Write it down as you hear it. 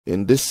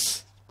In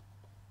this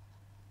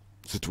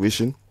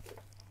situation,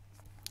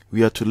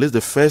 we are to list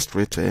the first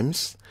 3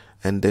 terms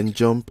and then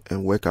jump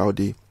and work out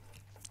the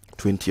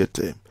 20th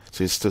term.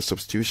 So it's still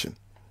substitution.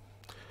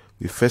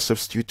 We first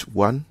substitute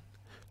 1,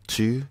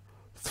 2,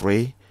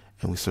 3,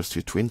 and we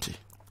substitute 20.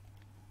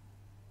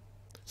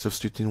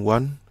 Substituting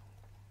 1,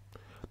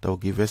 that will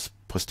give us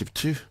positive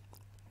 2.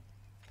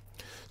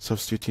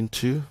 Substituting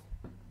 2,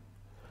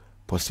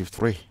 positive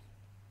 3.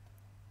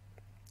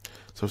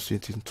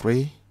 Substituting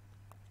 3,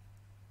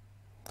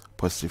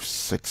 positive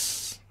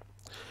 6.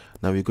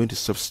 Now we're going to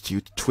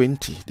substitute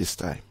 20 this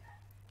time.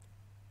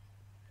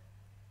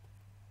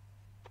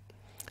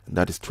 And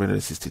that is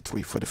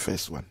 363 for the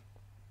first one.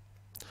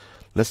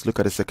 Let's look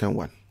at the second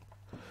one.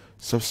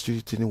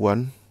 Substituting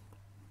 1,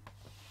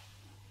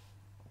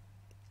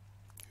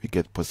 we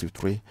get positive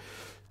 3.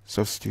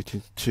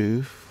 Substituting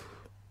 2,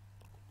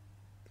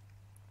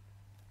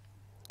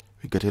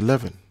 we get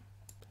 11.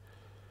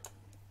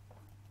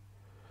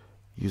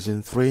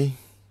 Using 3,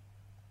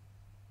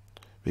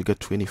 we get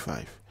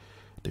 25.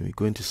 Then we're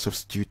going to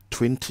substitute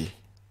 20.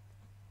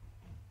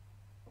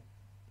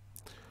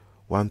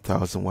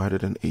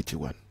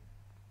 1181.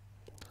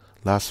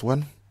 Last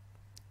one.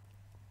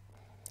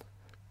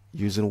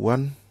 Using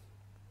 1,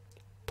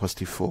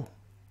 positive 4.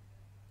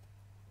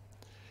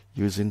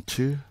 Using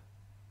 2,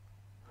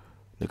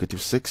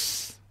 negative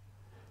 6.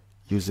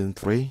 Using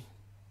 3,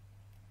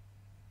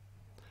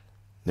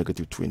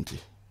 negative 20.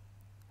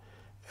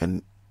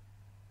 And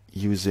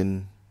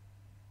using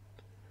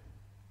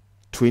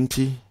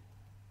 20,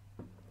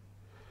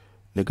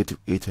 negative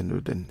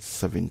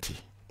 870.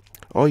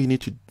 All you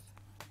need to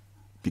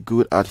be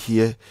good at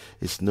here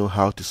is know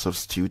how to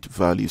substitute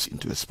values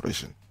into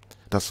expression.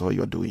 That's all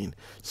you're doing,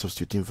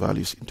 substituting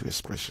values into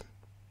expression.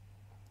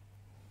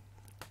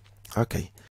 Okay.